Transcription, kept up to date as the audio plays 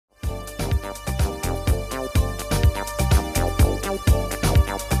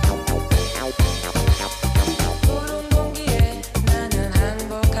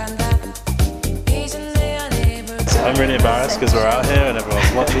really embarrassed because we're out here and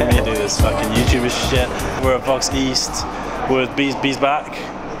everyone's watching me do this fucking YouTuber shit. We're at Vox East. We're with Bee's back.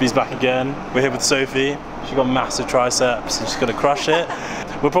 Bee's back again. We're here with Sophie. She got massive triceps and she's gonna crush it.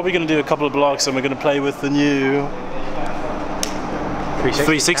 We're probably gonna do a couple of vlogs and we're gonna play with the new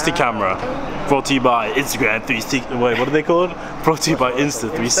 360 camera. Brought to you by Instagram 360. Wait, what are they called? Brought to you by Insta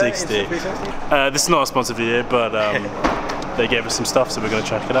 360. This is not a sponsored video, but they gave us some stuff, so we're gonna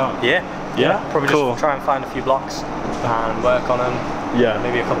check it out. Yeah. Probably cool. Just try and find a few blocks and work on them. Yeah.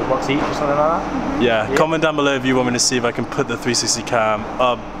 Maybe a couple of blocks each or something like that. Yeah. Comment down below if you want me to see if I can put the 360 cam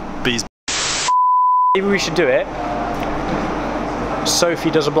up Bee's. Maybe we should do it. Sophie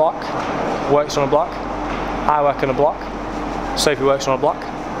does a block, works on a block. I work on a block. Sophie works on a block.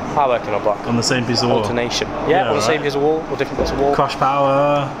 I work on a block. On the same piece of wall? Alternation. Yeah, on the same piece of wall, or different bits of wall. Crush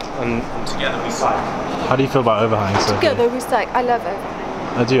power. And together we cycle. How do you feel about overhangs, Sophie? Together we cycle. I love overhangs.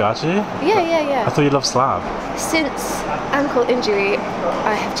 I do actually? Yeah. I thought you loved slab. Since ankle injury,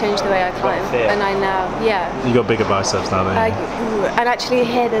 I have changed the way I climb. And I now, You got bigger biceps now, don't you? And actually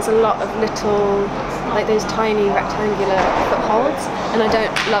here there's a lot of little, like those tiny rectangular footholds. And I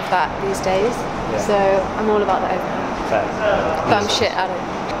don't love that these days. Yeah. So I'm all about the overhang. But I'm shit at it.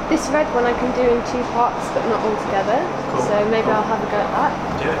 This red one I can do in 2 parts, but not all together. Cool. So maybe I'll have a go at that.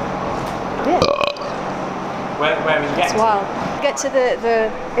 Do it. Yeah. Where we get? It's wild. Get to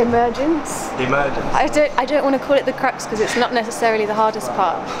the emergence. The emergence. I don't want to call it the crux because it's not necessarily the hardest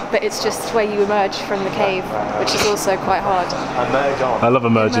part, but it's just where you emerge from the cave, which is also quite hard. Emerge on. I love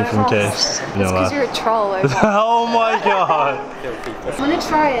emerging from caves. It's because you're a troll. Oh my god! I'm gonna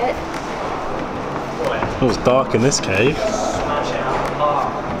try it. Oh, it's dark in this cave.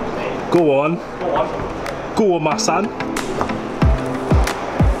 Go on. Go on, my son.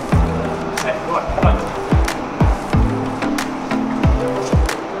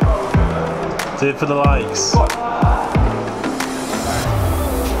 Do it for the likes. Go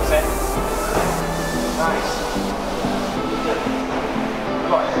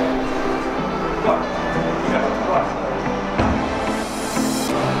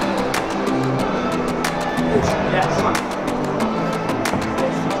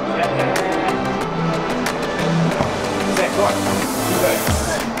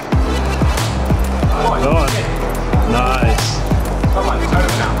on. Nice. Come on, it's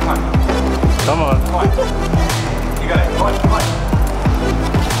over now. Come on. Come on. Come on. You got it. Come on.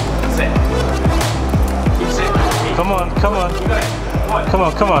 That's it. Keep sitting. Come on. Come on. You got it. Come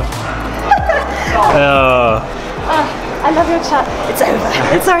on. Come on. I love your chat. It's over.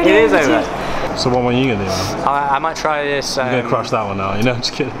 It's already It is over. So what are you gonna do now? I might try this. You're gonna crush that one now, you know? I'm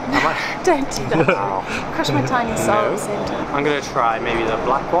just kidding. Don't do that. Crush my tiny soul at the same time. I'm gonna try maybe the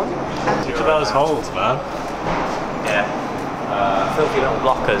black one. Look at those holes, man. Yeah. Filthy little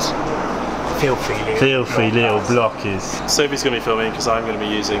blockers. Filthy little blockers. Sophie's gonna be filming because I'm gonna be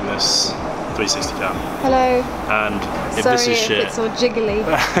using this 360 cam. Hello. And if Sorry this is shit, if it's all jiggly.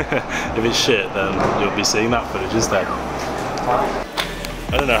 if it's shit, then you'll be seeing that footage instead.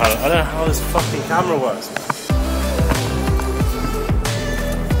 I don't know how this fucking camera works.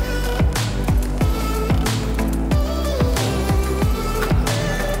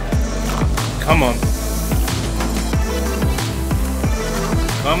 Come on.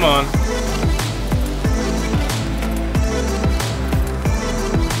 Come on.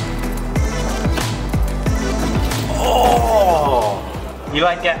 Oh! You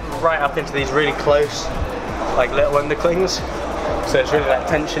like get right up into these really close, like little underclings. So it's really like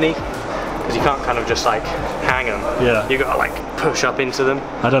tensiony, because you can't kind of just like hang them. Yeah. You gotta like push up into them.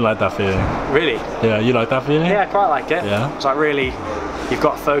 I don't like that feeling. Really? Yeah, you like that feeling? Yeah, I quite like it. Yeah. It's like really, you've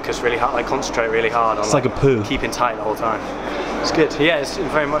got to focus really hard, like concentrate really hard on. It's like a poo. Keeping tight the whole time. It's good. Yeah, it's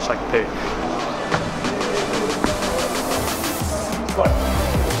very much like a poo.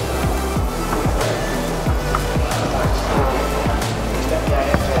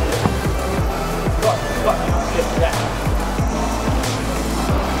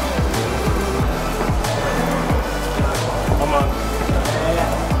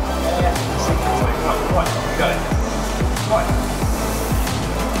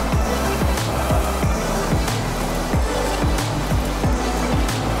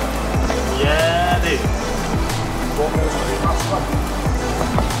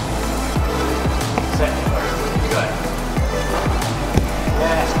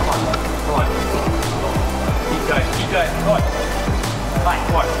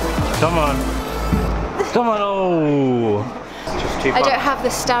 Come on. Come on, oh! I don't have the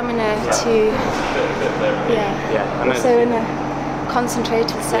stamina to, Yeah. So in a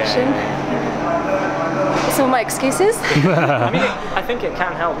concentrated session. It's all my excuses. I mean, I think it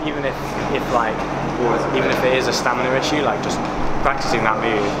can help even if like even if it is a stamina issue, like just practicing that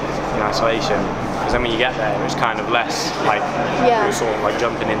move in isolation. Because then when you get there, it's kind of less like you're sort of like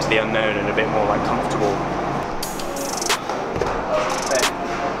jumping into the unknown and a bit more like comfortable.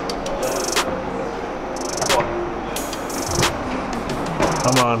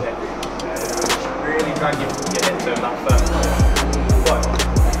 Come on. Really drag your hips over that first. Go on.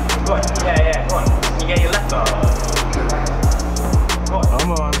 Go on. Yeah, go on. Can you get your left arm? Go on.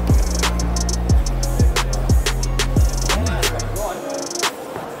 Come on. Go on.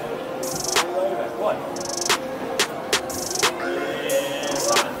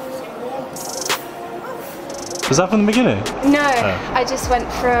 Was that from the beginning? No, I just went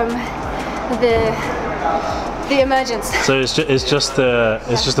from the emergence. So it's just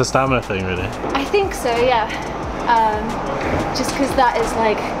the stamina thing, really. I think so, yeah. Just because that is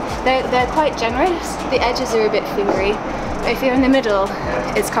like they're quite generous. The edges are a bit fingery. But if you're in the middle,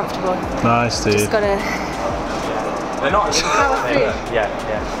 it's comfortable. Nice, dude. Just gotta. They're not. Power through. Yeah.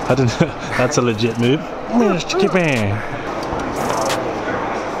 I don't know. That's a legit move.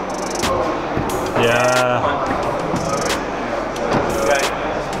 Yeah.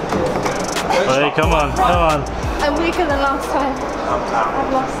 Hey, come on. I'm weaker than last time.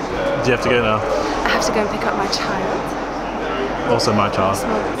 I've lost. Do you have to go now? I have to go and pick up my child. Also my child.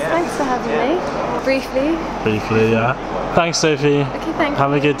 Thanks for having me. Briefly. Briefly, yeah. Thanks, Sophie. Okay, thank you.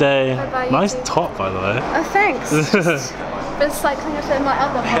 Have a good day. Bye-bye, you Nice too. top, by the way. Oh, thanks. Just been cycling after my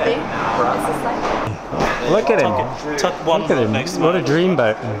other hobby. It's just like... Look at him. Tuck one Look at him. next to What a mine.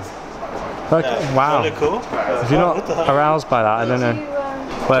 dreamboat. Look, wow. Does that look cool? If you're not aroused by that, I don't know.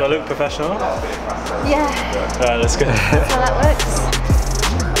 Do I look professional? Yeah, Alright, let's go. that's how that works.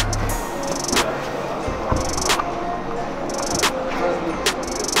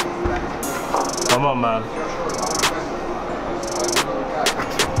 Come on, man.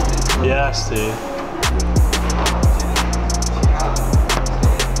 Yes, dude.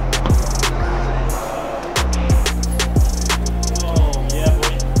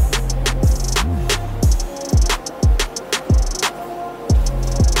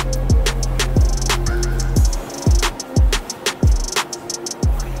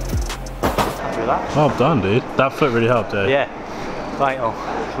 Well done, dude. That foot really helped, eh? Yeah, vital.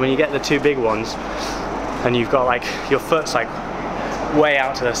 When you get the two big ones and you've got like your foot's like way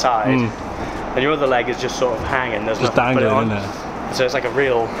out to the side and your other leg is just sort of hanging, there's Just nothing to put it on. dangling, isn't it? So it's like a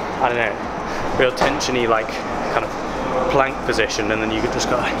real, I don't know, real tensiony like kind of plank position, and then you just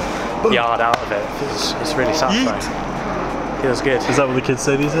got a yard out of it. It's really satisfying. Feels good. Is that what the kids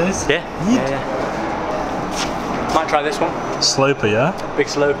say these days? Yeah. Might try this one. Sloper, yeah? Big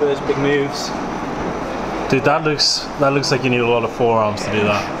slopers, big moves. Dude, that looks like you need a lot of forearms to do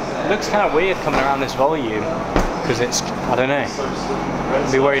that. It looks kind of weird coming around this volume because it's, I don't know,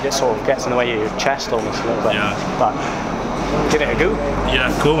 I'd be worried it sort of gets in the way of your chest almost a little bit. Yeah. But give it a go.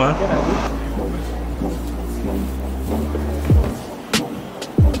 Yeah, cool, man.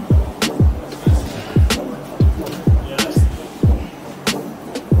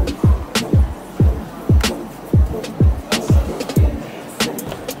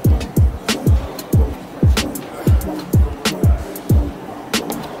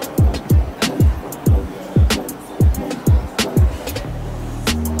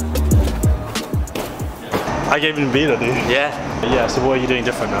 I gave him a beater, dude. Yeah. Yeah, so what are you doing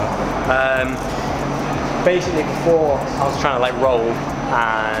different now? Basically before I was trying to like roll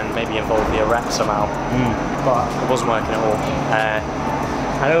and maybe involve the erect somehow, but it wasn't working at all.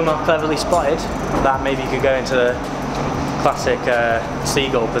 I know Omar cleverly spotted that maybe you could go into the classic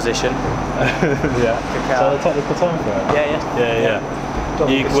seagull position. Yeah. Is that a technical term for it? Yeah.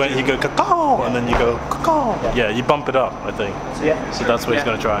 You go caw, and then you go caw. Yeah, you bump it up, I think. So that's what he's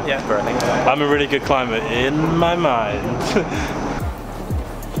going to try. Yeah, I think so. I'm a really good climber in my mind.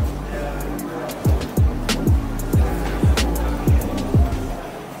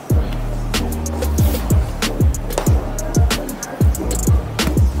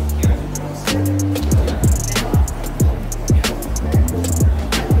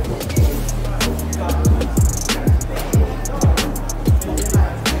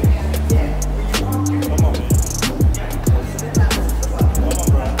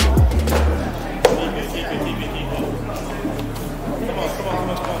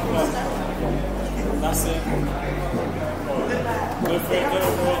 That's it. Go for it,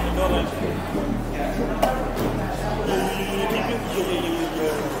 you got it.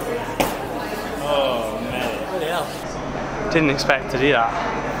 Oh man. Bloody hell. Didn't expect to do that.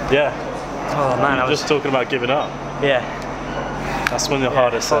 Yeah. Oh man, I was just talking about giving up. Yeah. That's when the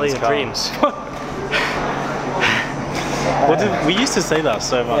hardest follow sense your comes. dreams. We used to say that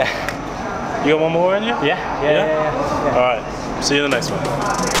so much. Yeah. You got one more in you? Yeah. Alright, see you in the next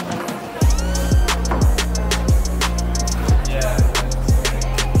one.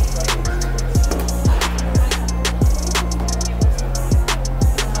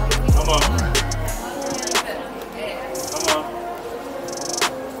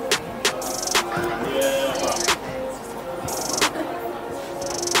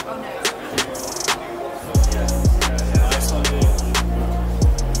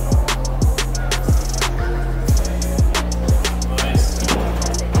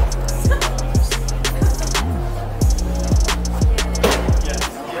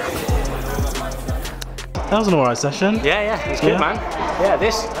 That was an alright session. Yeah, it's good, man. Yeah,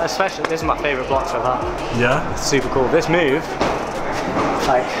 this is my favourite block so far. Yeah? It's super cool. This move,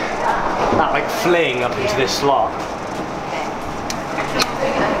 like, that like fling up into this slot.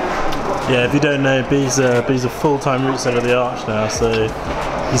 Yeah, if you don't know, B's a full-time route setter of the arch now, so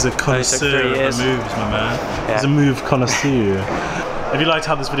he's a connoisseur of the moves, my man. Yeah. He's a move connoisseur. If you liked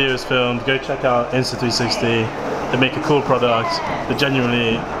how this video is filmed, go check out Insta 360. They make a cool product that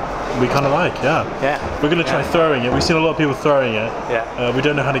genuinely we kind of like, yeah. We're going to try throwing it. We've seen a lot of people throwing it. Yeah. We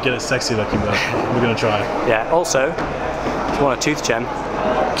don't know how to get it sexy looking, but we're going to try. Yeah, also, if you want a tooth gem,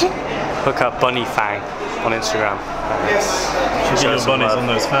 hook up Bunny Fang on Instagram. Should get your bunnies on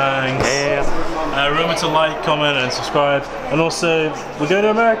those fangs. Yeah. Remember to like, comment and subscribe. And also, we're going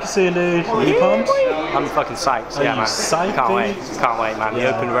to America soon, dude. Are you pumped? I'm fucking psyched. Are yeah, you man. psyched, Can't wait, man.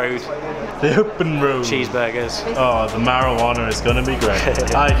 The open road. The open road. Cheeseburgers. Oh, the marijuana is going to be great.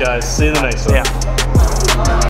 Alright guys, see you in the next one. Yeah.